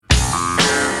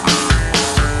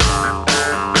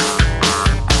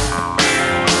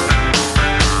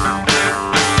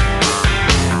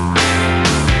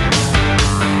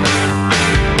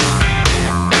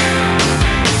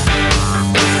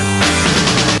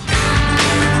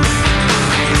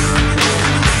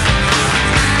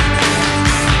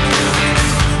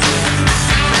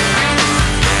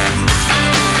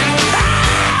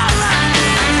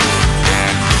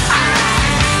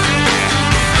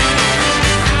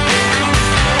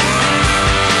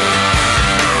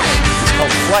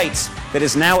flights that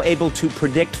is now able to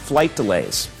predict flight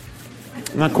delays.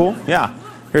 Isn't that cool? Yeah.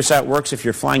 Here's how it works. If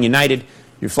you're flying United,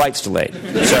 your flight's delayed.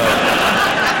 It's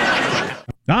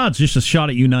just a shot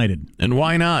at United. And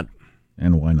why not?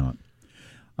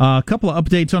 A couple of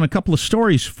updates on a couple of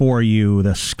stories for you. The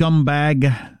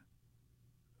scumbag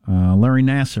Larry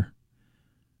Nassar,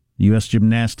 U.S.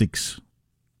 gymnastics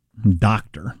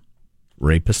doctor.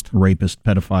 Rapist,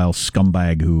 pedophile,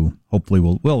 scumbag who hopefully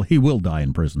will die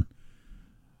in prison.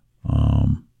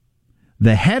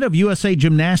 The head of USA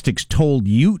Gymnastics told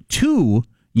two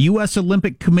U.S.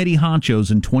 Olympic Committee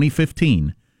honchos in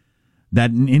 2015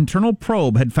 that an internal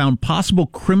probe had found possible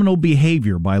criminal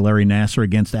behavior by Larry Nassar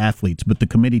against athletes, but the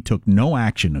committee took no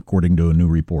action, according to a new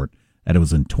report. That it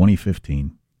was in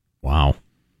 2015. Wow.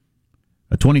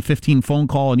 A 2015 phone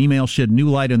call and email shed new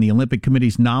light on the Olympic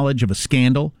Committee's knowledge of a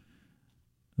scandal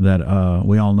that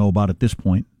we all know about at this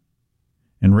point,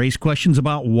 and raised questions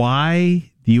about why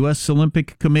the U.S.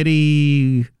 Olympic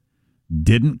Committee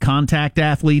didn't contact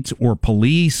athletes or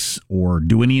police or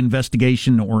do any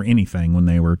investigation or anything when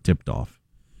they were tipped off.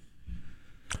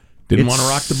 Didn't want to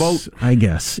rock the boat. I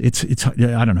guess. It's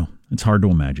I don't know. It's hard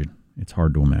to imagine.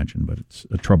 But it's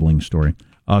a troubling story.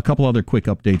 A couple other quick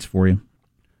updates for you.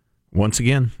 Once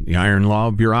again, the iron law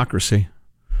of bureaucracy.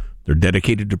 They're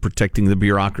dedicated to protecting the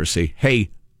bureaucracy. Hey,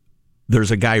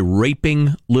 there's a guy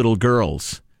raping little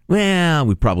girls. Well,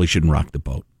 we probably shouldn't rock the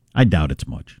boat. I doubt it's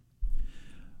much.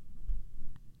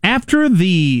 After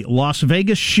the Las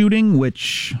Vegas shooting,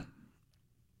 which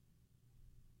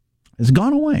has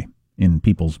gone away in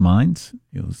people's minds.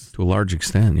 It was, to a large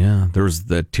extent, yeah. There was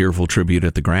the tearful tribute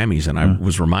at the Grammys, and I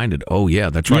was reminded, oh, yeah,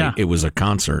 that's right. Yeah. It was a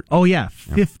concert. Oh, yeah.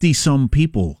 50-some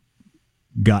people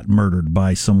got murdered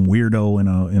by some weirdo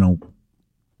in a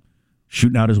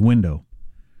shooting out his window.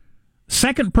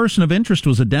 Second person of interest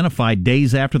was identified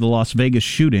days after the Las Vegas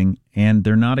shooting, and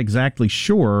they're not exactly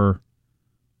sure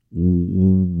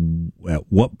at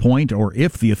what point or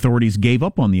if the authorities gave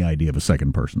up on the idea of a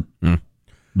second person.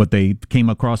 But they came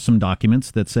across some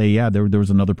documents that say, there was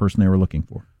another person they were looking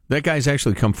for. That guy's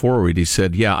actually come forward. He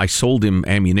said, I sold him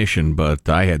ammunition, but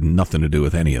I had nothing to do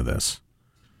with any of this.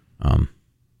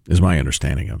 Is my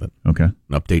understanding of it. Okay. An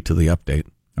update to the update.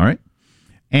 All right.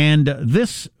 And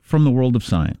this from the world of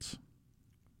science,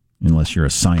 unless you're a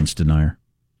science denier.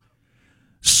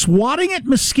 Swatting at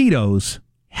mosquitoes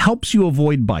helps you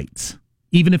avoid bites,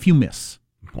 even if you miss.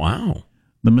 Wow.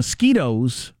 The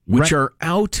mosquitoes... Which were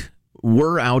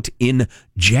out in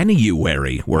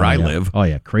January, where I live. Oh,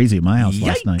 yeah. Crazy at my house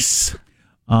last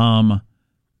night.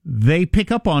 They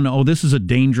pick up on, this is a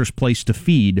dangerous place to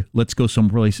feed. Let's go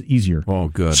someplace easier. Oh,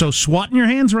 good. So swatting your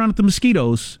hands around at the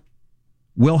mosquitoes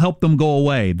will help them go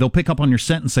away. They'll pick up on your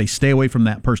scent and say, stay away from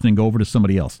that person and go over to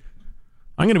somebody else.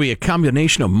 I'm going to be a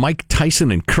combination of Mike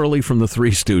Tyson and Curly from the Three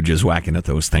Stooges whacking at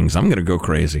those things. I'm going to go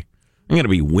crazy. I'm going to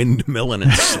be windmilling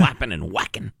and slapping and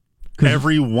whacking.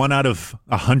 Every 1 out of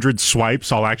 100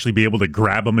 swipes, I'll actually be able to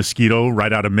grab a mosquito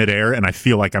right out of midair, and I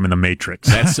feel like I'm in the Matrix.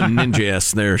 That's some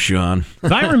ninja-esque there, Sean.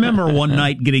 I remember one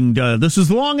night getting, this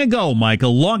is long ago,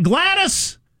 Michael.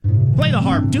 Gladys, play the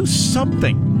harp. Do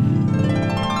something.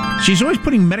 She's always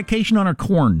putting medication on her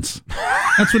corns.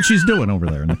 That's what she's doing over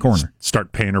there in the corner.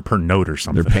 Start paying her per note or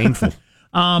something. They're painful.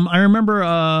 I remember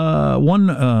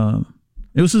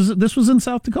this was in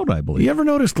South Dakota, I believe. You ever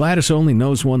notice Gladys only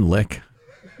knows one lick?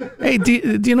 Hey, do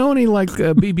you know any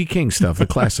B.B. King stuff, the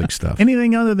classic stuff?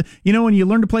 Anything other than, when you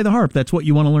learn to play the harp, that's what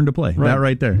you want to learn to play. Right. That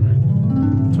right there.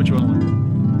 That's what you want to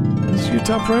learn. It's your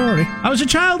top priority. I was a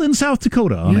child in South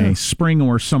Dakota on a spring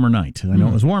or summer night. I know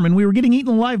it was warm, and we were getting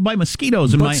eaten alive by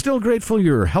mosquitoes. But still grateful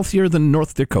you're healthier than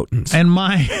North Dakotans. And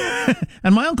my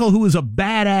uncle, who was a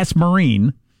badass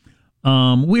Marine,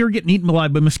 we were getting eaten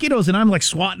alive by mosquitoes, and I'm like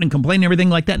swatting and complaining and everything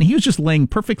like that, and he was just laying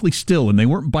perfectly still, and they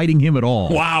weren't biting him at all.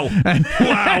 Wow.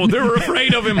 Wow, they were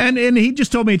afraid of him. And he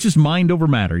just told me it's just mind over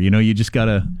matter. You just got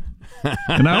to...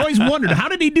 And I always wondered, how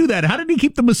did he do that? How did he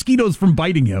keep the mosquitoes from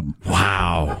biting him?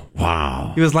 Wow.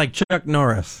 He was like Chuck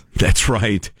Norris. That's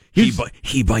right. He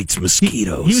bites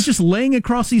mosquitoes. He was just laying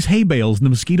across these hay bales, and the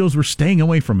mosquitoes were staying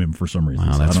away from him for some reason.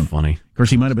 Wow, that's funny. Of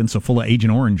course, he might have been so full of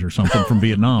Agent Orange or something from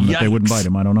Vietnam that they wouldn't bite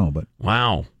him. I don't know. But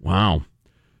Wow.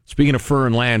 Speaking of fur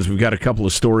and lands, we've got a couple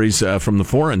of stories from the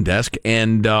foreign desk,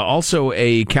 and also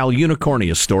a Cal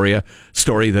Unicornia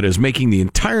story that is making the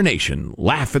entire nation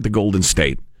laugh at the Golden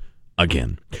State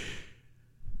again.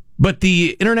 But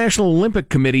the International Olympic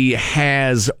Committee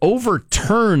has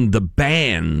overturned the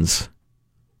bans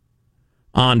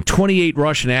on 28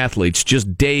 Russian athletes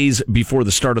just days before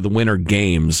the start of the Winter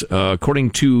Games.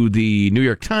 According to the New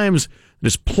York Times, it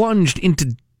has plunged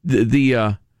into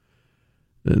the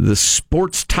the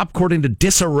sport's top court into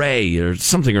disarray or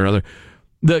something or other.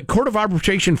 The Court of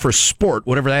Arbitration for Sport,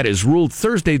 whatever that is, ruled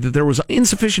Thursday that there was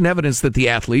insufficient evidence that the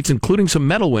athletes, including some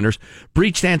medal winners,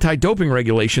 breached anti-doping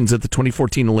regulations at the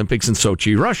 2014 Olympics in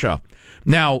Sochi, Russia.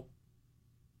 Now,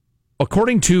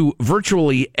 according to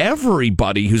virtually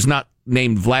everybody who's not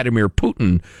named Vladimir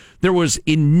Putin, there was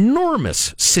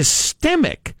enormous,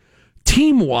 systemic,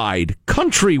 team-wide,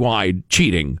 country-wide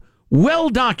cheating, well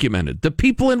documented. The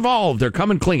people involved, they're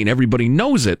coming clean. Everybody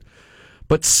knows it.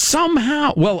 But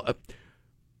somehow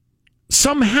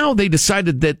they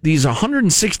decided that these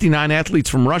 169 athletes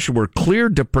from Russia were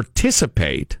cleared to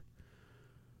participate,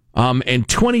 and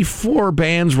 24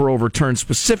 bans were overturned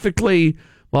specifically,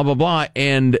 blah, blah, blah,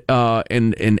 and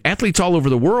athletes all over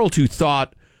the world who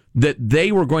thought that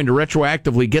they were going to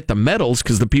retroactively get the medals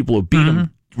because the people who beat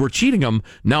them were cheating them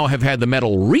now have had the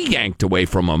medal re-yanked away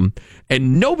from them,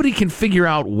 and nobody can figure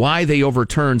out why they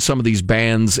overturned some of these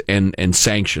bans and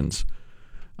sanctions.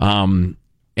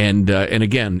 And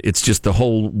again, it's just the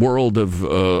whole world of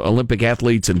Olympic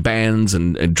athletes and bans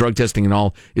and drug testing and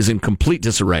all is in complete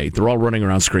disarray. They're all running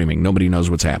around screaming. Nobody knows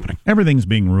what's happening. Everything's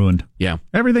being ruined. Yeah.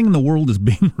 Everything in the world is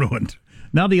being ruined.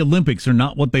 Now the Olympics are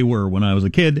not what they were when I was a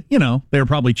kid. You know, they were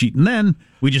probably cheating then.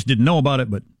 We just didn't know about it.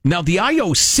 But now the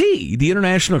IOC, the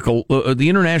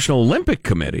International Olympic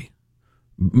Committee,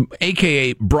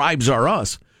 a.k.a. Bribes Are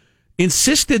Us,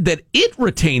 insisted that it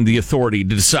retained the authority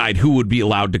to decide who would be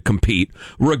allowed to compete,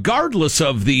 regardless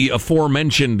of the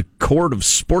aforementioned Court of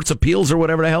Sports Appeals or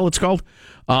whatever the hell it's called.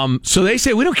 So they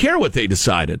say, we don't care what they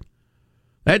decided.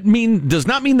 That does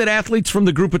not mean that athletes from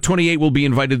the group of 28 will be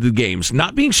invited to the games.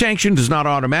 Not being sanctioned does not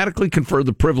automatically confer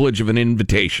the privilege of an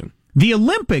invitation. The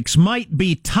Olympics might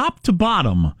be top to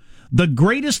bottom the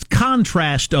greatest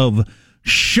contrast of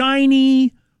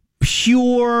shiny,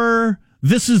 pure,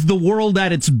 this is the world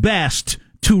at its best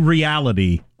to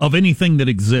reality of anything that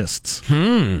exists.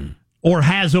 Or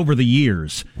has over the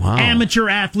years. Wow. Amateur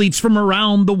athletes from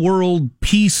around the world,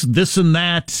 peace, this and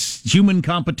that, human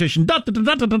competition,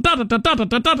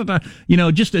 you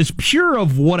know, just as pure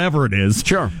of whatever it is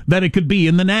that it could be.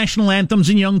 And the national anthems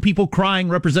and young people crying,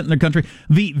 representing their country.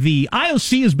 The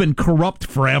IOC has been corrupt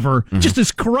forever, just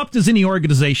as corrupt as any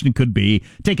organization could be,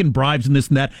 taking bribes and this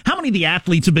and that. How many of the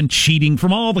athletes have been cheating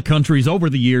from all the countries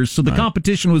over the years, so the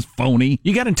competition was phony?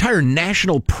 You got entire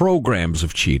national programs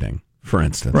of cheating, for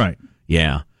instance. Right.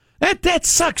 Yeah, that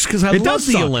sucks because I love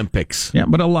the Olympics. Yeah,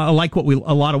 but a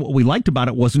lot of what we liked about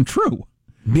it wasn't true.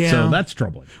 Yeah, so that's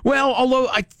troubling. Well, although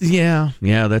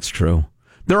that's true.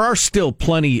 There are still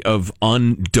plenty of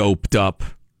undoped up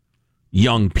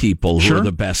young people who are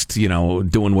the best, you know,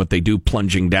 doing what they do,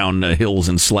 plunging down hills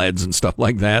and sleds and stuff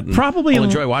like that. And probably I'll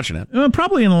enjoy watching it.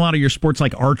 Probably in a lot of your sports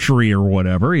like archery or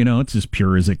whatever. You know, it's as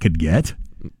pure as it could get.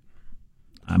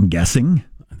 I'm guessing.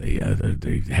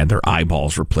 They had their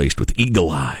eyeballs replaced with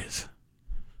eagle eyes.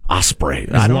 Osprey.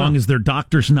 As long as their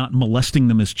doctor's not molesting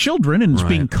them as children and it's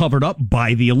being covered up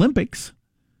by the Olympics.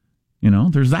 You know,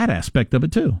 there's that aspect of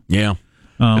it, too. Yeah.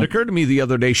 It occurred to me the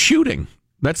other day, shooting.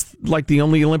 That's like the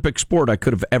only Olympic sport I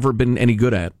could have ever been any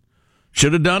good at.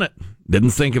 Should have done it. Didn't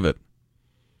think of it.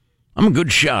 I'm a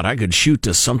good shot. I could shoot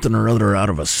to something or other out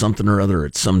of a something or other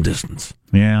at some distance.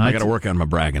 Yeah, I got to work on my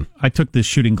bragging. I took this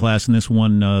shooting class, and this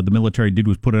one, the military dude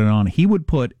was putting it on. He would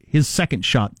put his second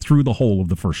shot through the hole of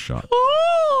the first shot.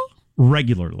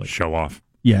 Regularly. Show off.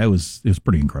 Yeah, it was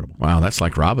pretty incredible. Wow, that's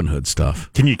like Robin Hood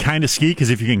stuff. Can you kind of ski?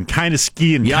 Because if you can kind of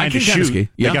ski and kind of shoot, ski.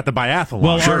 you got the biathlon.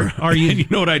 Well, sure. Are you? And you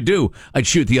know what I'd do? I'd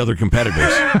shoot the other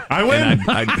competitors. I win.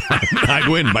 I'd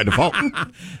win by default.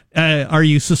 Are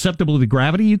you susceptible to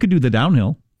gravity? You could do the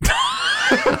downhill.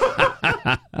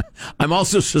 I'm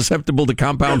also susceptible to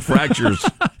compound fractures.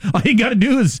 All you got to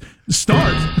do is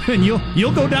start, and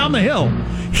you'll go down the hill.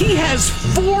 He has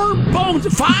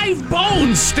 5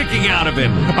 bones sticking out of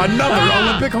him. Another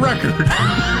Olympic record.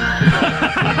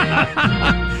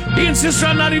 He insists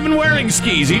on not even wearing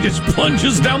skis. He just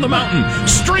plunges down the mountain,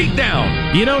 straight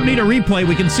down. You don't need a replay.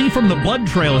 We can see from the blood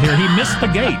trail here. He missed the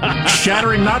gate.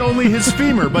 Shattering not only his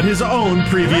femur, but his own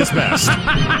previous best.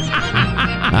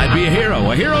 I'd be a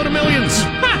hero to millions.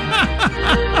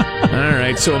 All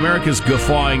right, so America's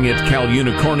guffawing at Cal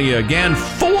Unicornia again.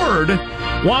 Ford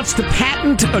wants to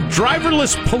patent a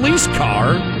driverless police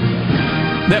car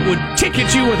that would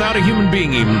ticket you without a human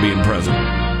being even being present.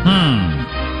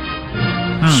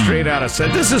 Straight out of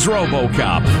set. This is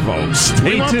RoboCop, folks.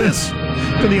 Wait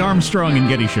to the Armstrong and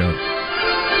Getty Show.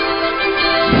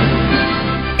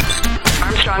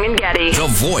 Armstrong and Getty. The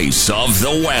voice of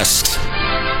the West.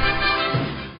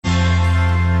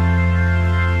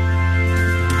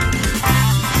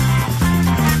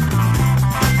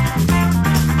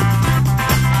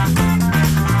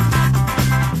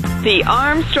 The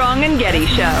Armstrong and Getty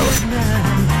Show.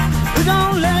 We're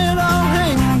gonna let it all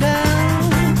hang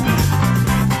down.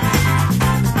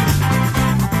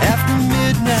 After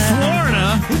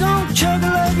midnight, we're gonna chug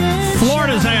like it.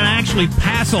 Florida's going to actually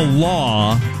pass a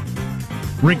law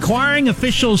requiring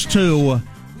officials to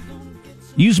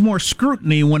use more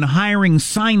scrutiny when hiring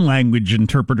sign language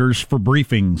interpreters for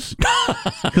briefings.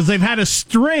 Because they've had a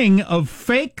string of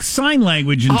fake sign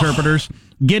language interpreters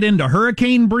get into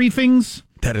hurricane briefings.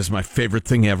 That is my favorite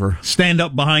thing ever. Stand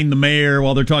up behind the mayor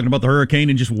while they're talking about the hurricane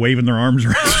and just waving their arms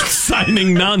around.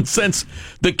 Signing nonsense.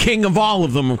 The king of all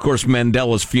of them, of course,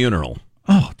 Mandela's funeral.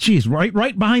 Oh, geez, right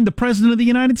behind the President of the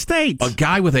United States. A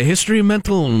guy with a history of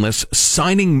mental illness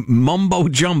signing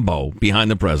mumbo-jumbo behind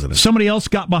the president. Somebody else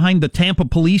got behind the Tampa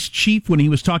police chief when he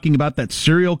was talking about that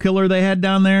serial killer they had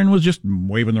down there and was just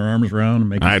waving their arms around and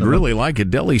making I'd really like a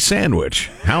deli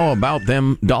sandwich. How about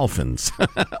them dolphins?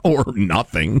 Or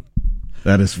nothing.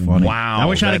 That is funny.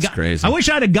 Wow, that's crazy. I wish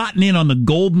I'd have gotten in on the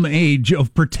golden age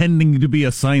of pretending to be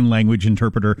a sign language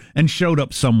interpreter and showed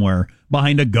up somewhere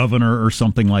behind a governor or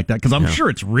something like that, because I'm sure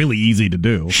it's really easy to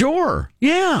do. Sure,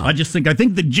 yeah. I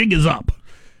think the jig is up.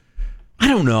 I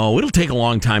don't know. It'll take a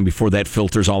long time before that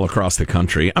filters all across the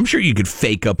country. I'm sure you could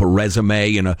fake up a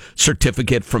resume and a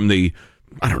certificate from the,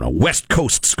 West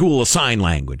Coast School of Sign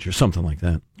Language or something like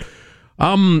that.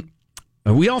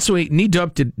 We also need to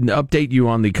update you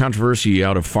on the controversy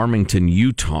out of Farmington,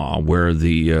 Utah, where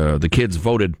the kids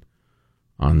voted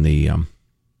on the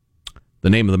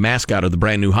name of the mascot of the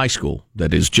brand new high school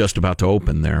that is just about to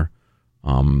open there,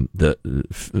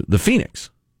 the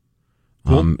Phoenix.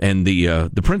 Cool. And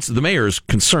the mayor is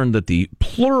concerned that the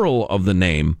plural of the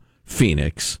name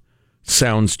Phoenix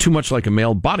sounds too much like a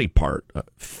male body part.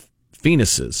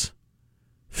 Phoenuses.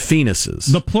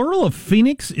 The plural of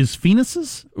phoenix is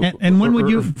phoenuses? And when would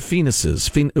you...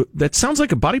 Phoenuses. That sounds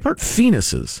like a body part?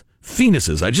 Phoenuses.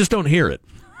 I just don't hear it.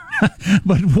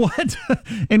 But what?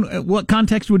 In what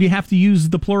context would you have to use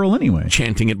the plural anyway?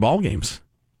 Chanting at ball games.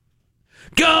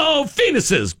 Go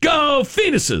Phoenuses! Go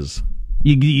Phoenuses!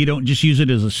 You don't just use it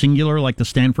as a singular like the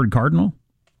Stanford Cardinal?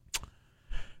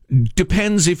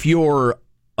 Depends if you're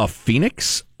a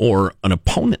phoenix or an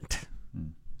opponent.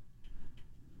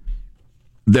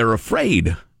 They're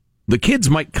afraid the kids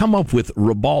might come up with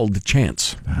ribald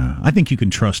chants. I think you can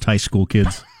trust high school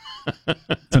kids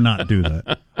to not do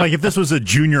that. Like if this was a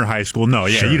junior high school,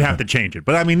 sure, you'd have to change it.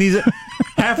 But I mean,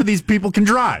 half of these people can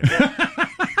drive.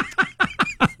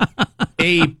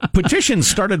 A petition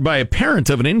started by a parent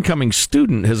of an incoming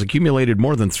student has accumulated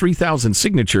more than 3,000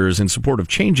 signatures in support of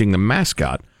changing the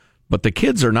mascot, but the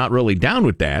kids are not really down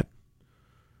with that.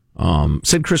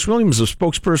 Said Chris Williams, a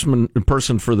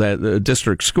spokesperson for that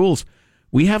district schools.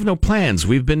 We have no plans.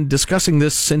 We've been discussing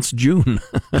this since June.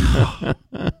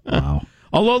 Wow.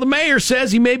 Although the mayor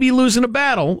says he may be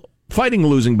fighting a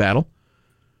losing battle,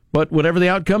 but whatever the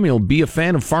outcome, he'll be a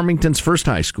fan of Farmington's first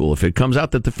high school. If it comes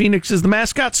out that the Phoenix is the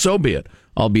mascot, so be it.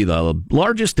 I'll be the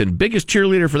largest and biggest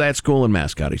cheerleader for that school and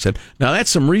mascot, he said. Now,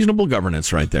 that's some reasonable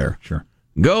governance right there. Sure.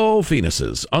 Go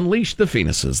Phoenuses. Unleash the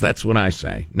Phoenuses. That's what I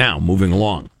say. Now, moving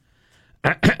along.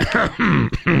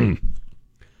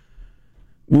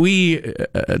 We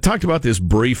talked about this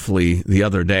briefly the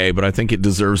other day, but I think it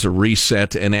deserves a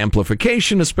reset and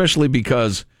amplification, especially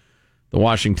because the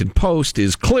Washington Post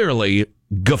is clearly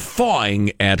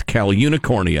guffawing at Cal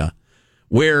Unicornia,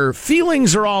 where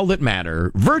feelings are all that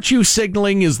matter, virtue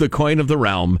signaling is the coin of the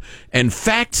realm, and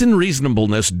facts and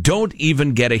reasonableness don't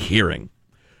even get a hearing.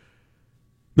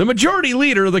 The majority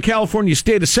leader of the California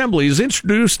State Assembly has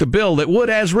introduced a bill that would,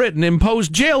 as written, impose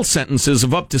jail sentences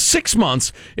of up to 6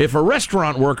 months if a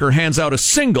restaurant worker hands out a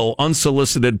single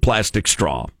unsolicited plastic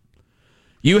straw.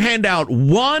 You hand out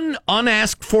one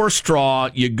unasked for straw,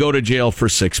 you go to jail for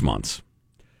 6 months.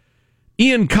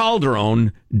 Ian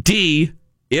Calderon, I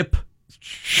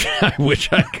wish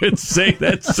I could say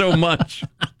that so much.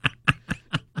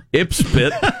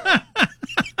 Ipspit.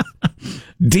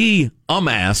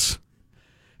 Umass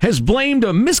has blamed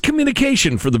a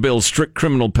miscommunication for the bill's strict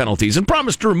criminal penalties and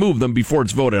promised to remove them before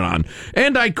it's voted on.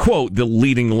 And I quote the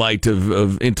leading light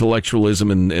of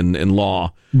intellectualism in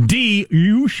law.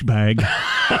 Douchebag.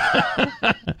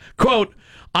 Quote,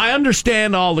 I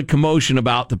understand all the commotion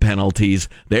about the penalties.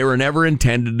 They were never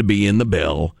intended to be in the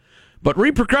bill. But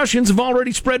repercussions have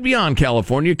already spread beyond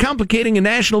California, complicating a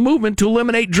national movement to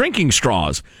eliminate drinking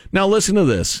straws. Now listen to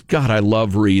this. God, I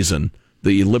love Reason,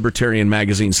 the libertarian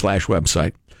magazine /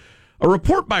 website. A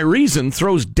report by Reason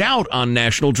throws doubt on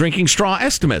national drinking straw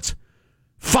estimates.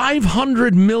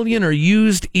 500 million are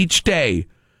used each day.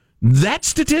 That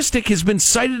statistic has been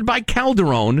cited by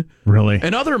Calderon really?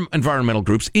 And other environmental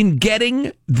groups in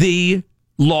getting the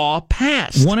law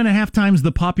passed. 1.5 times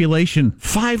the population.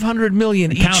 500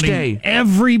 million each Counting day.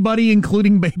 everybody,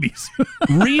 including babies.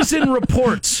 Reason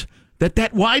reports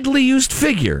that widely used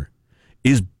figure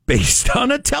is based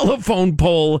on a telephone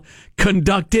poll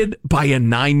conducted by a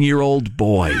 9-year-old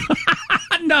boy.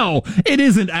 No, it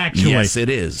isn't actually. Yes, it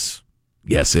is.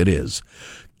 Yes, it is.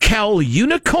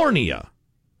 California,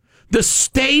 the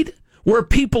state where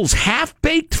people's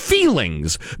half-baked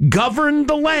feelings govern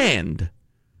the land.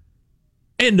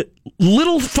 And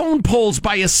little phone polls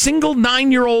by a single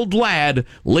 9-year-old lad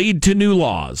lead to new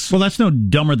laws. Well, that's no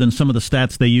dumber than some of the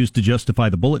stats they use to justify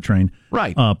the bullet train.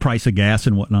 Right. Price of gas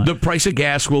and whatnot. The price of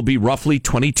gas will be roughly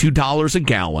 $22 a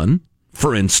gallon,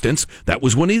 for instance. That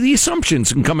was one of the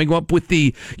assumptions in coming up with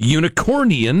the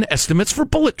unicornian estimates for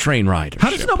bullet train ridership.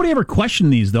 How does nobody ever question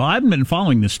these, though? I haven't been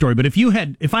following this story, but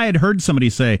if I had heard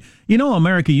somebody say,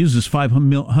 America uses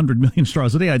 500 million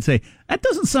straws a day, I'd say, that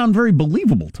doesn't sound very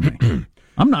believable to me.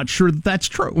 I'm not sure that that's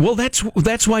true. Well,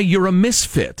 that's why you're a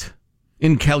misfit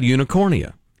in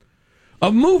California.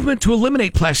 A movement to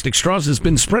eliminate plastic straws has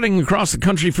been spreading across the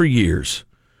country for years.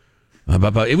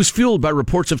 It was fueled by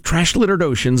reports of trash-littered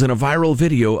oceans and a viral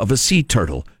video of a sea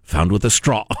turtle found with a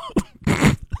straw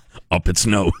up its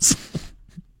nose.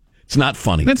 It's not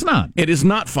funny. It's not. It is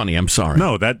not funny. I'm sorry.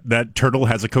 No, that turtle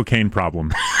has a cocaine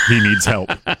problem. He needs help.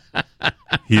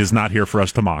 He is not here for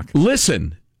us to mock.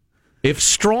 Listen. If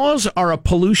straws are a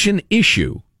pollution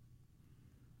issue,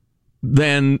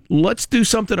 then let's do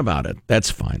something about it.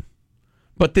 That's fine.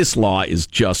 But this law is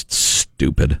just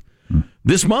stupid.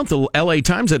 This month, the L.A.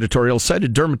 Times editorial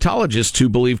cited dermatologists who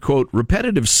believe, quote,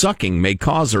 repetitive sucking may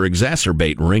cause or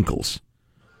exacerbate wrinkles,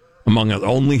 among others,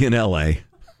 only in L.A.,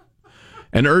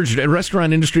 and urged the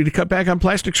restaurant industry to cut back on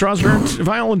plastic straws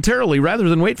voluntarily rather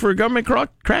than wait for a government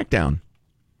crackdown.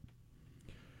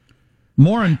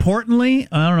 More importantly,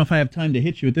 I don't know if I have time to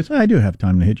hit you with this. I do have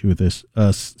time to hit you with this,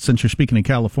 since you're speaking of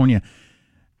California.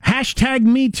 Hashtag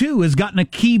Me Too has gotten a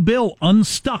key bill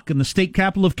unstuck in the state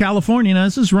capital of California. Now,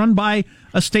 this is run by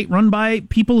a state run by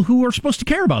people who are supposed to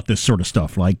care about this sort of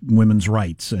stuff, like women's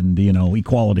rights and,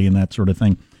 equality and that sort of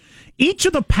thing. Each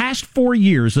of the past 4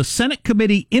 years, a Senate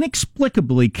committee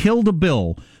inexplicably killed a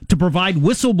bill to provide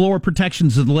whistleblower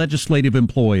protections to the legislative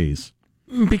employees.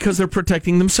 Because they're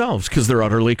protecting themselves, because they're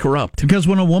utterly corrupt. Because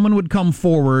when a woman would come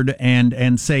forward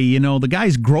and say, the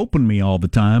guy's groping me all the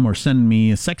time or sending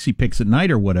me sexy pics at night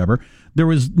or whatever, there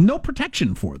was no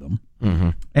protection for them. Mm-hmm.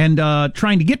 And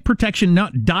trying to get protection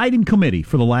died in committee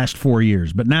for the last 4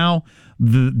 years. But now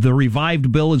the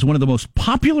revived bill is one of the most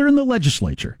popular in the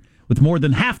legislature, with more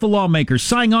than half the lawmakers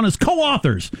signing on as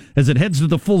co-authors as it heads to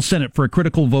the full Senate for a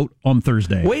critical vote on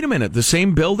Thursday. Wait a minute. The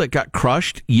same bill that got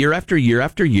crushed year after year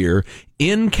after year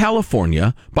in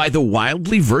California by the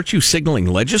wildly virtue-signaling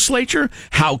legislature?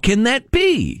 How can that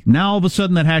be? Now, all of a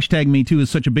sudden, that hashtag Me Too is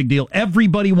such a big deal.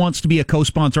 Everybody wants to be a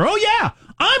co-sponsor. Oh, yeah,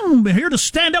 I'm here to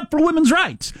stand up for women's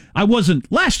rights. I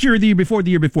wasn't last year or the year before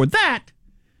that.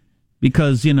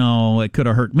 Because, it could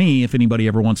have hurt me if anybody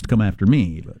ever wants to come after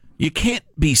me. But you can't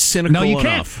be cynical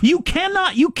enough. You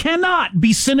cannot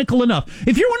be cynical enough.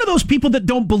 If you're one of those people that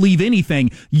don't believe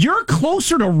anything, you're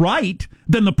closer to right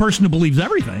than the person who believes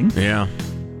everything. Yeah.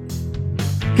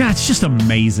 God, it's just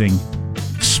amazing.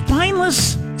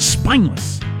 Spineless.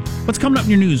 What's coming up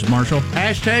in your news, Marshall?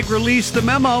 Hashtag release the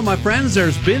memo, my friends.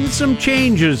 There's been some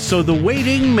changes, so the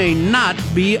waiting may not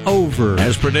be over.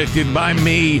 As predicted by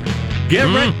me.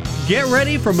 Get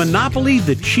ready for Monopoly,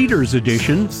 the Cheaters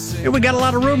Edition. And we got a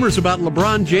lot of rumors about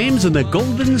LeBron James and the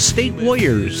Golden State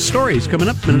Warriors. Stories coming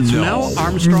up minutes from now.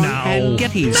 Armstrong and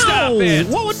Getty. Stop it!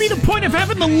 What would be the point of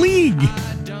having the league?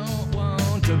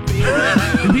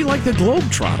 It'd be like the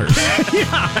Globetrotters.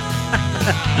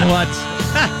 What?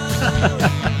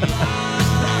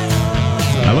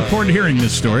 I look forward to hearing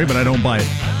this story, but I don't buy it.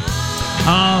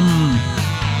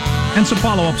 And some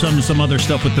follow-ups on some other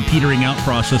stuff with the petering out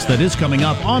process that is coming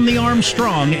up on the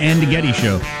Armstrong and Getty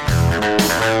Show.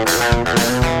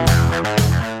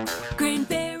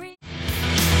 Greenberry.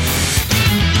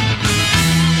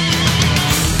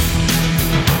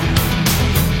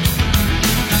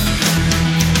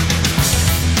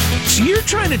 So you're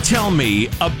trying to tell me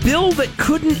a bill that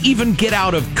couldn't even get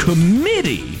out of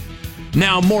committee,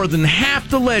 now more than half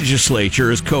the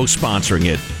legislature is co-sponsoring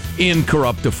it in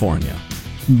Corruptifornia.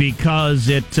 Because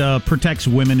it protects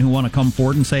women who want to come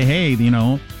forward and say, hey,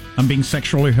 I'm being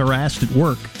sexually harassed at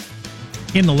work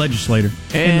in the legislature.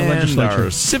 And our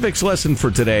civics lesson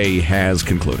for today has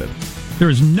concluded. There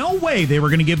is no way they were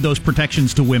going to give those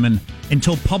protections to women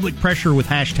until public pressure with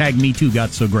hashtag Me Too got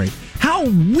so great. How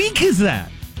weak is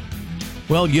that?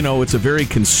 Well, it's a very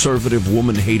conservative,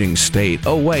 woman-hating state.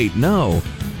 Oh, wait, no.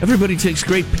 Everybody takes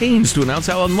great pains to announce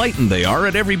how enlightened they are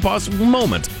at every possible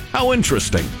moment. How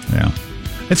interesting. Yeah.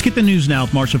 Let's get the news now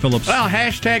with Marshall Phillips. Well,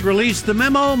 hashtag release the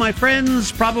memo, my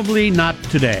friends. Probably not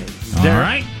today. All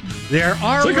right. There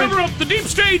are So cover up the deep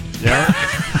state.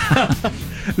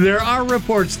 There are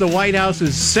reports the White House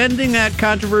is sending that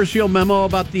controversial memo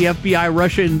about the FBI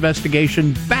Russia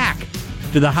investigation back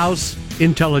to the House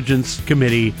Intelligence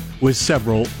Committee with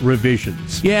several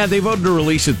revisions. Yeah, they voted to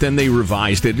release it, then they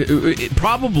revised it. It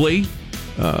probably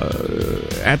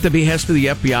at the behest of the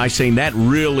FBI, saying that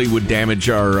really would damage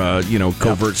our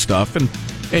covert stuff.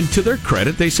 And to their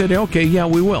credit, they said, okay, yeah,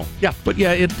 we will. Yeah. But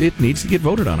yeah, it needs to get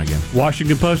voted on again.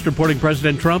 Washington Post reporting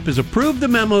President Trump has approved the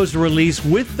memo's release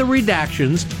with the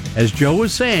redactions, as Joe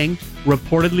was saying,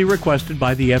 reportedly requested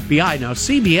by the FBI. Now,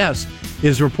 CBS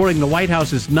is reporting the White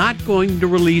House is not going to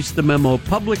release the memo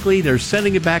publicly. They're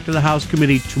sending it back to the House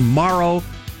committee tomorrow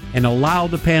and allow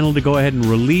the panel to go ahead and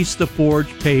release the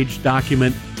forged-page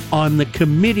document on the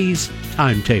committee's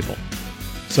timetable.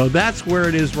 So that's where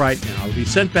it is right now. It'll be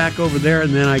sent back over there,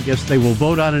 and then I guess they will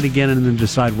vote on it again and then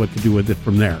decide what to do with it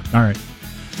from there. All right.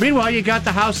 Meanwhile, you got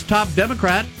the House top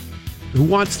Democrat who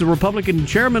wants the Republican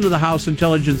chairman of the House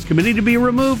Intelligence Committee to be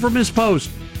removed from his post.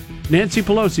 Nancy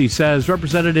Pelosi says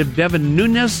Representative Devin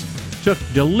Nunes took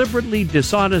deliberately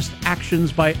dishonest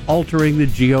actions by altering the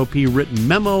GOP written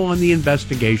memo on the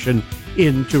investigation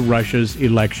into Russia's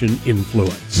election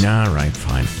influence. All right,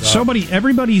 fine.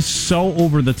 Everybody's so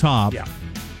over the top. Yeah.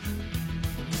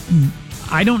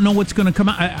 I don't know what's going to come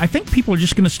out. I think people are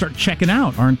just going to start checking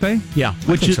out, aren't they? Yeah,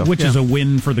 which is a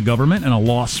win for the government and a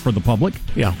loss for the public.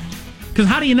 Yeah. Because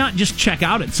how do you not just check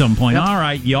out at some point? Yep. All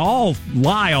right, you all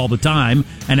lie all the time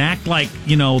and act like,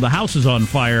 the house is on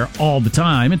fire all the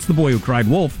time. It's the boy who cried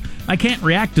wolf. I can't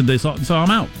react to this, so I'm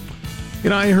out.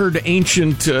 I heard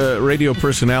ancient radio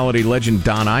personality legend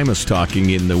Don Imus talking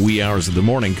in the wee hours of the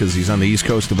morning, because he's on the East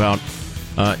Coast, about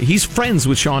he's friends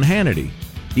with Sean Hannity.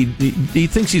 He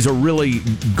thinks he's a really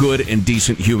good and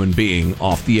decent human being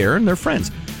off the air, and they're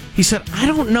friends. He said, I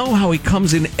don't know how he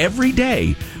comes in every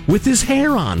day with his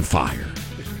hair on fire.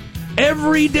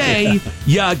 Every day,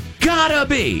 you gotta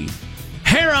be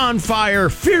hair on fire,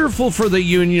 fearful for the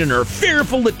Union, or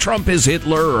fearful that Trump is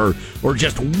Hitler, or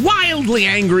just wildly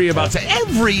angry about it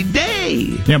every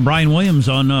day. Yeah, Brian Williams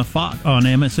on Fox, on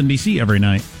MSNBC every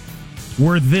night.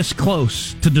 We're this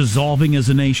close to dissolving as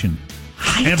a nation.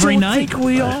 Every night. I think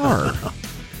we are.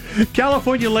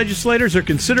 California legislators are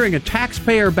considering a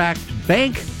taxpayer-backed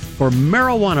bank for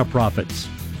marijuana profits.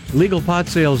 Legal pot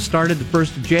sales started the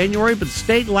 1st of January, but the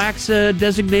state lacks a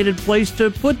designated place to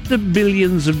put the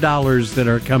billions of dollars that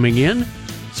are coming in.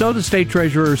 So the state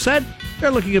treasurer said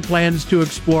they're looking at plans to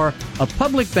explore a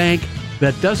public bank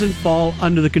that doesn't fall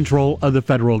under the control of the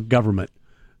federal government.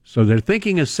 So they're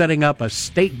thinking of setting up a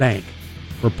state bank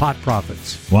for pot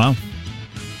profits. Wow.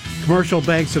 Commercial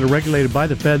banks that are regulated by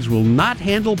the feds will not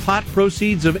handle pot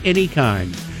proceeds of any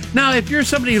kind. Now, if you're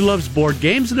somebody who loves board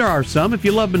games, and there are some, if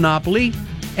you love Monopoly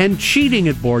and cheating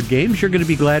at board games, you're going to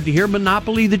be glad to hear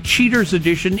Monopoly the Cheaters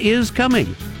Edition is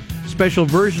coming. Special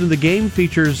version of the game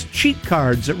features cheat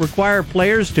cards that require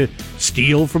players to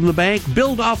steal from the bank,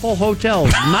 build awful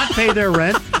hotels, not pay their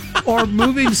rent, or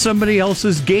moving somebody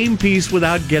else's game piece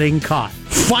without getting caught.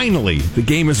 Finally, the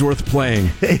game is worth playing.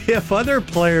 If other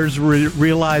players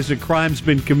realize a crime's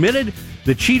been committed,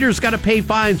 the cheaters got to pay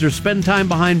fines or spend time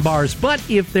behind bars. But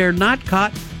if they're not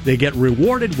caught, they get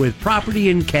rewarded with property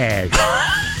and cash.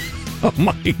 Oh,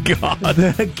 my God.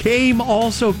 The game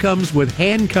also comes with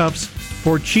handcuffs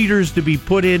for cheaters to be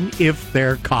put in if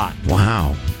they're caught.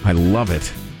 Wow. I love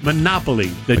it. Monopoly,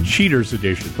 the Cheaters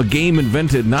Edition. A game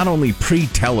invented not only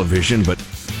pre-television, but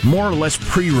more or less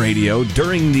pre-radio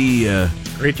during the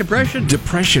Great Depression.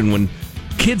 Depression, when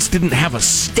kids didn't have a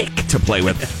stick to play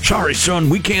with. Sorry, son,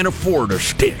 we can't afford a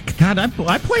stick. God,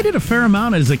 I played it a fair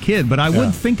amount as a kid, but I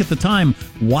would think at the time,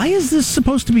 why is this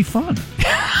supposed to be fun?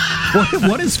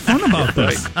 What is fun about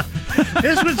this?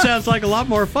 This one sounds like a lot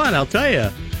more fun, I'll tell you.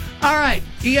 All right,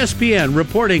 ESPN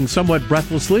reporting somewhat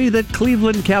breathlessly that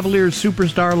Cleveland Cavaliers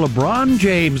superstar LeBron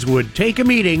James would take a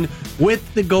meeting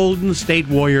with the Golden State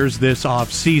Warriors this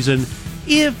offseason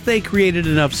if they created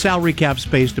enough salary cap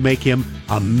space to make him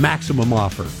a maximum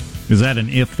offer. Is that an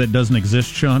if that doesn't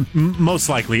exist, Sean? Most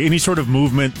likely. Any sort of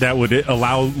movement that would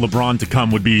allow LeBron to come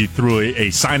would be through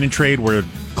a sign-and-trade where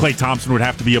Klay Thompson would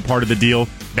have to be a part of the deal.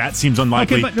 That seems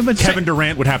unlikely. Okay, but Kevin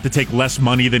Durant would have to take less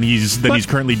money than he's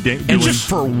currently doing. And just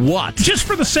for what? Just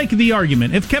for the sake of the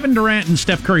argument. If Kevin Durant and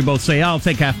Steph Curry both say, I'll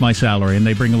take half my salary, and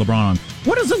they bring LeBron on,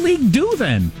 what does the league do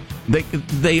then?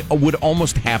 They would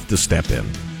almost have to step in.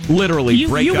 Literally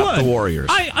break up the Warriors.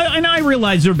 and I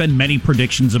realize there have been many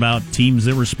predictions about teams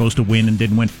that were supposed to win and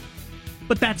didn't win.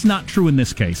 But that's not true in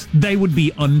this case. They would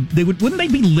be wouldn't they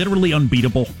be literally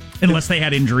unbeatable unless they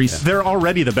had injuries? They're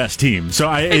already the best team. So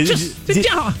what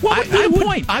would be the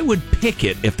point? I would pick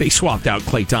it if they swapped out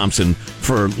Klay Thompson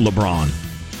for LeBron.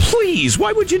 Please,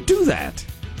 why would you do that?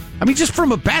 I mean, just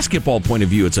from a basketball point of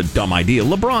view, it's a dumb idea.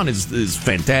 LeBron is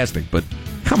fantastic, but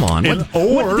come on.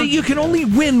 You can only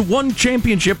win one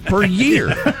championship per year.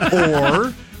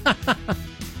 Or,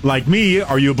 like me,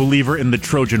 are you a believer in the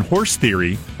Trojan horse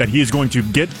theory that he is going to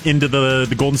get into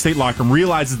the Golden State locker room,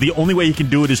 realizes the only way he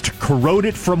can do it is to corrode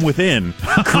it from within,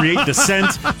 create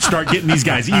dissent, start getting these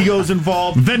guys' egos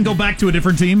involved, then go back to a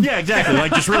different team? Yeah, exactly.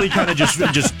 Like just really kind of just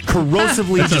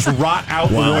corrosively just rot out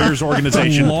the Warriors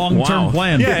organization. Long-term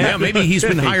plan. Yeah, maybe he's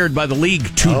been hired by the league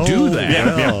to do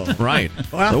that. Yeah. Right.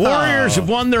 The Warriors have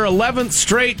won their 11th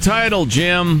straight title,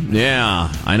 Jim.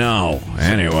 Yeah, I know.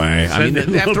 Anyway, I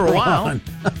mean, after a while.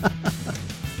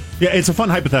 Yeah, it's a fun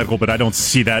hypothetical, but I don't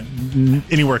see that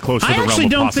anywhere close to the realm of possibility. I actually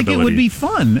don't think it would be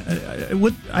fun.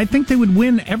 I think they would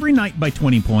win every night by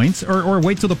 20 points or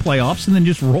wait till the playoffs and then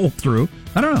just roll through.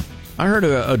 I don't know. I heard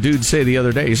a dude say the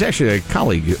other day, he's actually a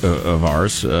colleague of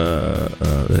ours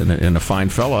and a fine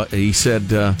fella. He said,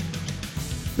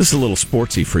 this is a little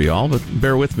sportsy for y'all, but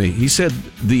bear with me. He said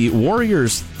the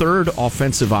Warriors' third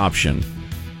offensive option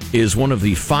is one of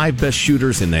the 5 best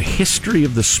shooters in the history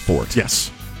of the sport.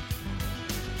 Yes.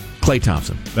 Klay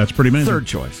Thompson. That's pretty amazing. Third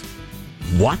choice.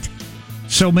 What?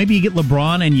 So maybe you get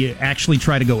LeBron and you actually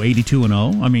try to go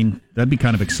 82-0. I mean, that'd be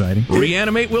kind of exciting.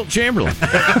 Reanimate Wilt Chamberlain.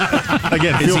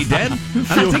 Again, is he dead?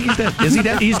 I don't think he's dead. Is he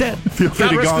dead? He's dead. Feel free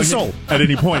to go soul at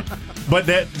any point. But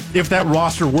if that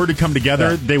roster were to come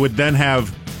together, they would then have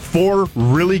 4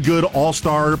 really good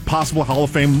all-star, possible Hall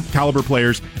of Fame caliber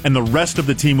players, and the rest of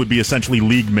the team would be essentially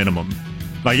league minimum.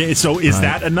 So is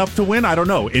that enough to win? I don't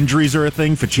know. Injuries are a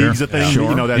thing. Fatigue's a thing.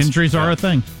 Sure. Injuries are a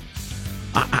thing.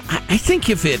 I think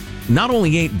if it not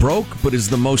only ain't broke, but is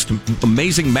the most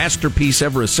amazing masterpiece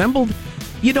ever assembled,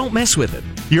 you don't mess with it.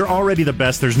 You're already the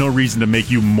best. There's no reason to make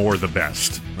you more the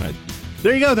best. Right.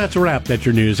 There you go. That's a wrap. That's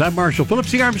your news. I'm Marshall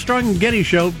Phillips, the Armstrong and Getty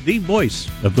Show, the voice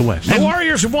of the West. The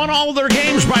Warriors have won all of their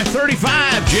games by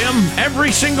 35, Jim.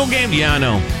 Every single game. Yeah, I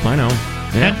know.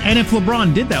 Yeah. And if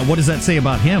LeBron did that, what does that say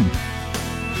about him?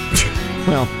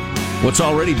 Well, what's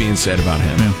already being said about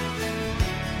him. Yeah.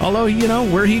 Although,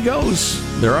 where he goes,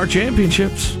 there are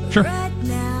championships. Sure.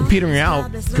 Petering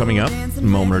out coming up in a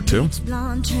moment or two.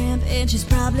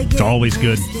 It's always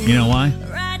good. You know why?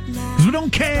 Because we don't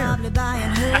care.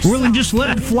 We're willing to just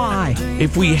let it fly.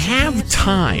 If we have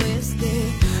time,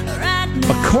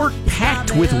 a court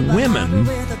packed with women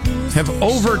have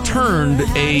overturned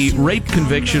a rape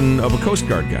conviction of a Coast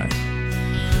Guard guy.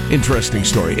 Interesting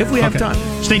story. If we have time.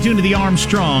 Stay tuned to the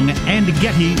Armstrong and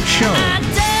Getty Show.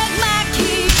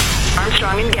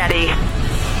 Armstrong and Getty.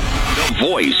 The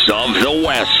voice of the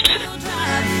West.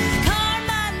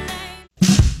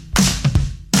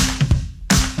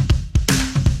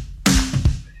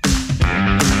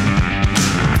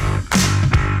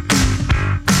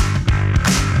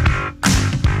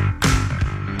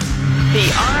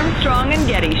 The Armstrong and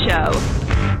Getty Show.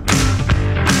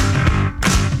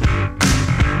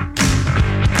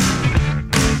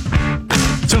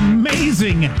 It's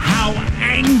amazing how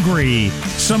angry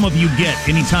some of you get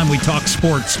anytime we talk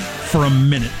sports for a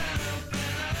minute.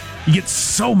 You get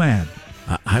so mad.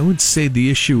 I would say the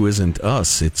issue isn't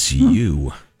us, it's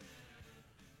you.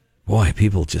 Boy,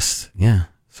 people just,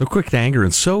 so quick to anger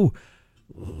and so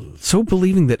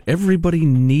believing that everybody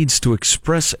needs to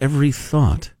express every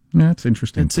thought. Yeah, it's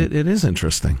interesting. It is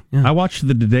interesting. Yeah. I watched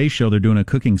the Today Show. They're doing a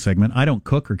cooking segment. I don't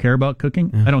cook or care about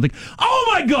cooking. I don't think,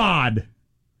 oh my God!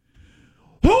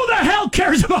 Who the hell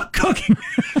cares about cooking?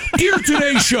 Dear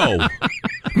Today Show,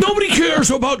 nobody cares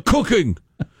about cooking.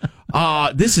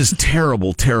 This is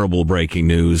terrible, terrible breaking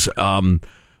news.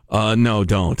 No,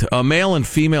 don't. A male and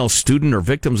female student are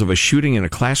victims of a shooting in a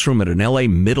classroom at an L.A.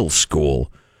 middle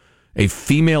school. A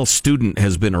female student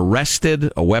has been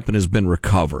arrested. A weapon has been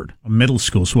recovered. A middle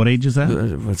school. So what age is that?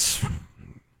 It's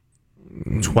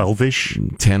 12-ish?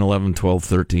 10, 11, 12,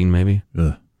 13 maybe.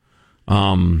 Ugh.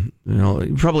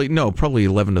 Probably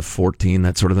 11 to 14,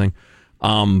 that sort of thing.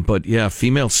 But yeah,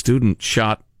 female student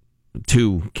shot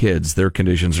 2 kids. Their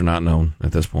conditions are not known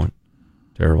at this point.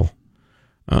 Terrible.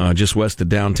 Just west of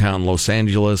downtown Los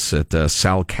Angeles at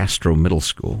Sal Castro Middle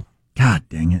School. God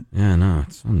dang it. Yeah, no,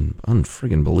 it's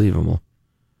unfriggin' believable.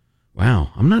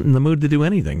 Wow, I'm not in the mood to do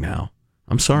anything now.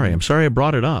 I'm sorry I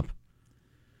brought it up.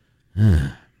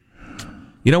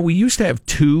 We used to have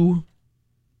 2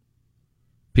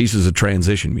 pieces of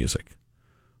transition music.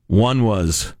 One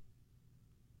was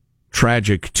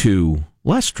tragic to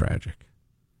less tragic,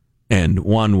 and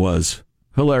one was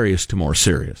hilarious to more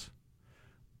serious.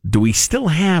 Do we still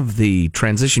have the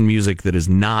transition music that is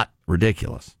not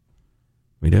ridiculous?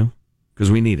 We do?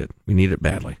 Because we need it. We need it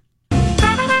badly.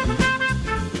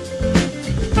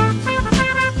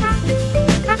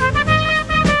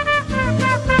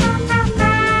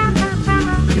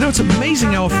 You know, it's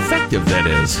amazing how effective that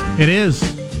is. It is.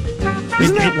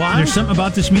 Isn't that wild? There's something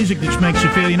about this music that makes you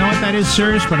feel, you know what, that is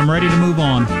serious, but I'm ready to move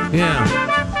on.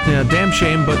 Yeah, damn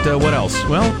shame, but what else?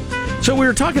 Well, so we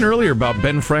were talking earlier about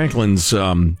Ben Franklin's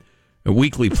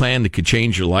weekly plan that could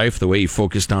change your life, the way he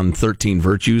focused on 13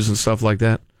 virtues and stuff like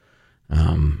that. I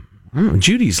don't know,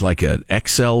 Judy's like an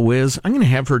Excel whiz. I'm going to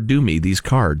have her do me these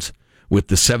cards with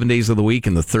the 7 days of the week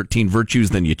and the 13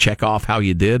 virtues. Then you check off how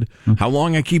you did. How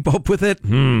long I keep up with it?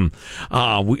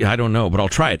 I don't know, but I'll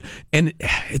try it. And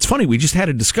it's funny, we just had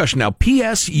a discussion. Now,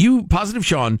 P.S., you, Positive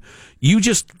Sean, you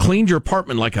just cleaned your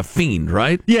apartment like a fiend,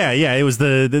 right? Yeah. It was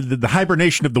the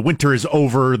hibernation of the winter is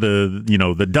over.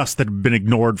 The dust that had been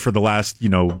ignored for the last,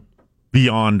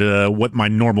 beyond what my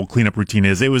normal cleanup routine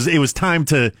is. It was time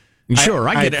to. Sure,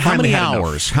 I get it. How many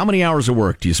hours? How many hours of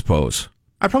work do you suppose?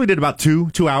 I probably did about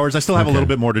 2 hours. I still have a little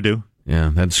bit more to do. Yeah,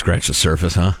 that'd scratch the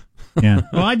surface, huh? Yeah.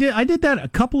 Well, I did that a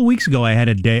couple of weeks ago. I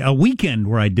had a weekend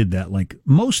where I did that, like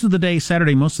most of the day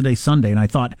Saturday, most of the day Sunday, and I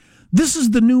thought, this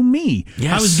is the new me.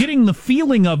 Yes. I was getting the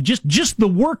feeling of just the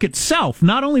work itself,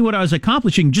 not only what I was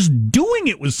accomplishing, just doing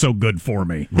it was so good for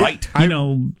me. Right. And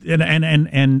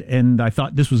I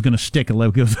thought this was going to stick. It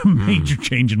was a major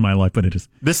change in my life, but it is.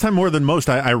 This time more than most,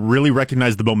 I really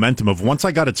recognized the momentum of once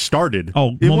I got it started.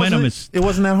 Oh, it momentum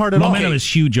wasn't that hard at all. Momentum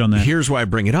is huge on that. Here's why I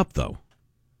bring it up, though.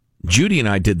 Judy and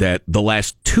I did that the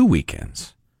last 2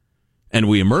 weekends, and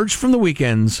we emerged from the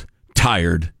weekends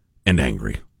tired and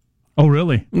angry. Oh,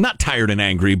 really? Not tired and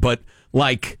angry, but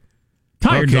like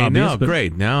tired. Okay, obvious, no, but...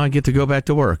 great. Now I get to go back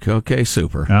to work. Okay,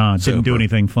 super. Didn't do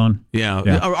anything fun.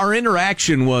 Yeah. Our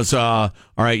interaction was, all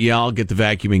right, I'll get the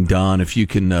vacuuming done if you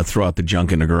can throw out the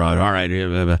junk in the garage. All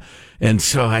right. And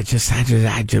so I just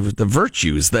the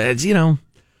virtues,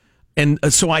 and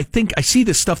so I think I see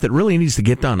this stuff that really needs to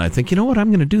get done. I think, you know what, I'm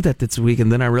going to do that this week,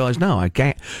 and then I realize, no, I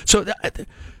can't. So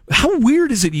how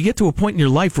weird is it you get to a point in your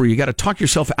life where you got to talk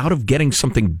yourself out of getting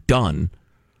something done?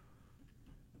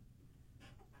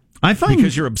 I find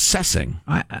because you're obsessing.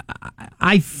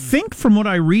 I think from what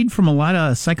I read from a lot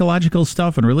of psychological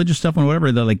stuff and religious stuff and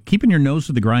whatever, that like keeping your nose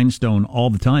to the grindstone all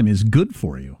the time is good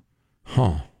for you.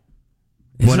 Huh.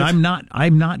 But I'm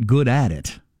not good at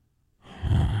it.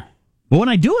 Huh. But when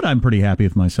I do it, I'm pretty happy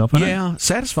with myself.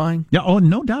 Satisfying. Yeah. Oh,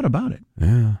 no doubt about it.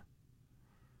 Yeah.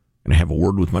 Going to have a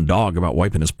word with my dog about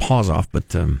wiping his paws off,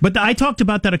 but I talked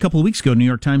about that a couple of weeks ago. New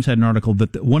York Times had an article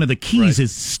that one of the keys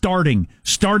is starting.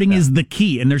 Starting is the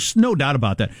key, and there's no doubt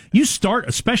about that. You start,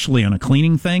 especially on a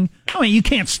cleaning thing. I mean, you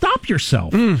can't stop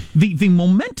yourself. The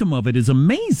momentum of it is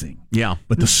amazing. Yeah,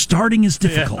 but the starting is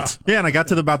difficult. Yeah, and I got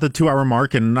to about the 2 hour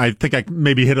mark, and I think I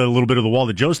maybe hit a little bit of the wall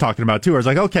that Joe's talking about too. I was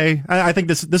like, okay, I think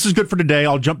this is good for today.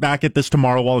 I'll jump back at this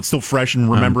tomorrow while it's still fresh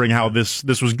and remembering how this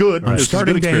was good. I'm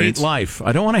starting to hate life.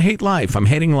 I don't want to hate life. I'm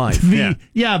hating life.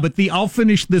 But I'll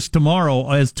finish this tomorrow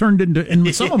has turned into,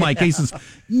 in some of my cases,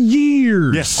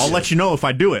 years. Yes, I'll let you know if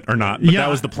I do it or not. But that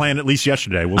was the plan at least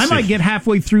yesterday. We'll see. I might get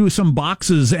halfway through some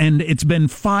boxes, and it's been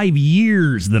 5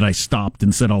 years that I stopped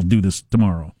and said I'll do this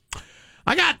tomorrow.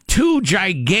 I got 2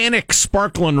 gigantic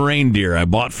sparkling reindeer I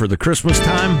bought for the Christmas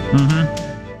time.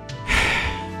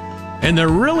 And they're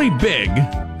really big.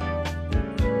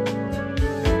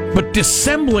 But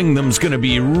disassembling them's going to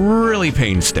be really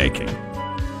painstaking.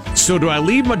 So do I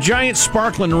leave my giant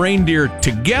sparkling reindeer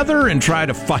together and try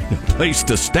to find a place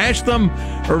to stash them?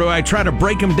 Or do I try to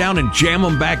break them down and jam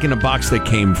them back in a box they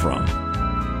came from?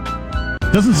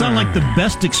 Doesn't sound like the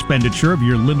best expenditure of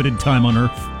your limited time on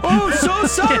Earth. Oh, so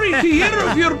sorry to hear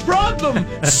of your problem.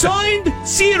 Signed,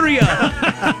 Syria.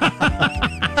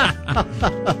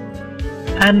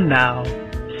 And now,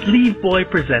 Sleeve Boy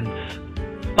presents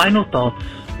Final Thoughts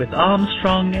with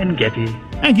Armstrong and Getty.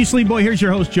 Thank you, Sleeve Boy. Here's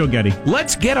your host, Joe Getty.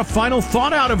 Let's get a final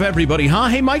thought out of everybody, huh?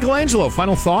 Hey, Michelangelo,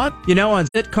 final thought? You know, on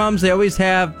sitcoms, they always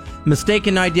have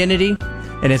mistaken identity,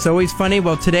 and it's always funny.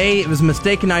 Well, today, it was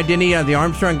mistaken identity on the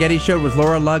Armstrong Getty Show with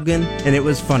Laura Lugden, and it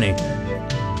was funny.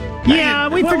 Yeah,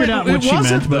 we figured out what she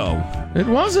meant, though. It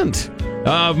wasn't.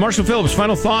 Marshall Phillips,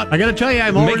 final thought? I got to tell you,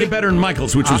 Make it better than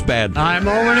Michael's, which was bad. I'm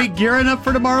already gearing up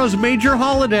for tomorrow's major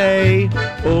holiday.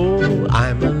 Oh,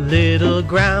 I'm a little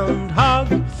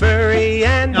groundhog, furry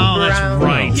and brown. That's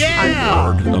right.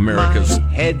 Yeah! America's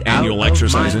annual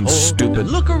exercise and stupid.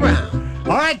 Look around.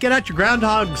 All right, get out your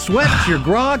groundhog sweats, your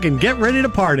grog, and get ready to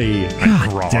party.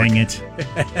 God dang it.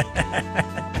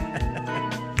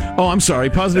 Oh, I'm sorry.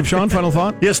 Positive Sean, final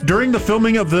thought? Yes, during the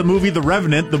filming of the movie The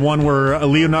Revenant, the one where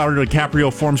Leonardo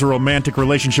DiCaprio forms a romantic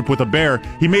relationship with a bear,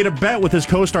 he made a bet with his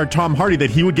co-star Tom Hardy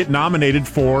that he would get nominated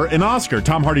for an Oscar.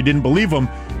 Tom Hardy didn't believe him.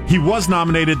 He was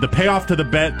nominated. The payoff to the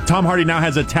bet, Tom Hardy now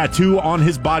has a tattoo on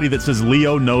his body that says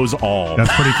Leo knows all.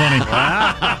 That's pretty funny.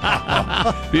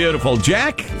 Beautiful.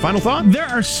 Jack, final thought? There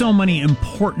are so many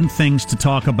important things to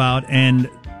talk about, and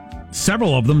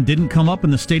several of them didn't come up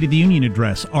in the State of the Union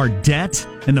address. Our debt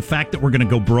and the fact that we're going to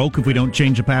go broke if we don't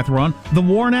change the path we're on. The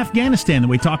war in Afghanistan that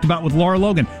we talked about with Laura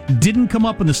Logan didn't come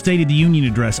up in the State of the Union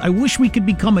address. I wish we could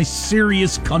become a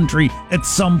serious country at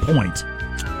some point.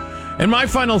 And my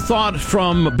final thought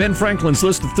from Ben Franklin's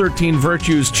list of 13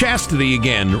 virtues, chastity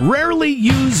again. Rarely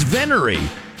use venery,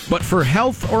 but for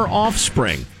health or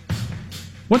offspring.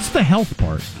 What's the health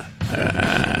part?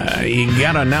 You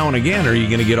gotta now and again, or are you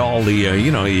gonna get all the,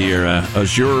 your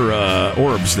azure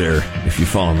orbs there, if you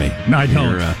follow me? No, I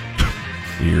don't.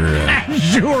 Your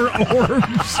azure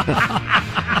orbs.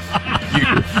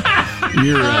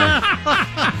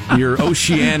 your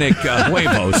oceanic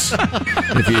huevos,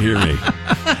 if you hear me.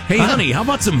 Hey, honey, how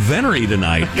about some venery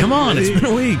tonight? Come on, it's been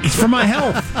a week. It's for my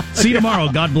health. See you tomorrow.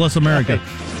 God bless America.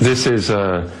 This is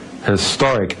a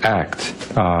historic act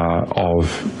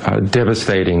of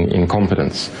devastating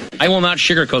incompetence. I will not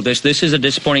sugarcoat this. This is a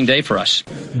disappointing day for us.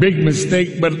 Big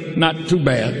mistake, but not too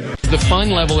bad. The fun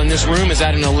level in this room is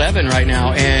at an 11 right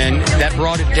now, and that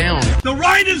brought it down. The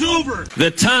ride is over.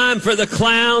 The time for the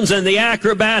clowns and the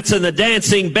acrobats and the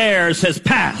dancing bears has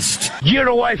passed. Get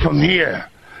away from here.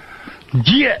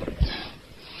 Get.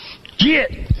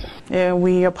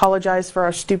 We apologize for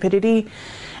our stupidity,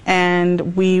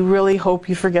 and we really hope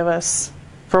you forgive us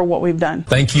for what we've done.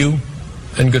 Thank you,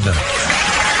 and good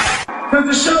night. Because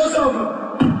the show's over.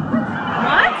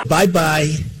 What?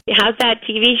 Bye-bye. How's that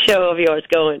TV show of yours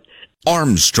going?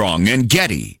 Armstrong and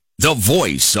Getty, the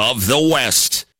voice of the West.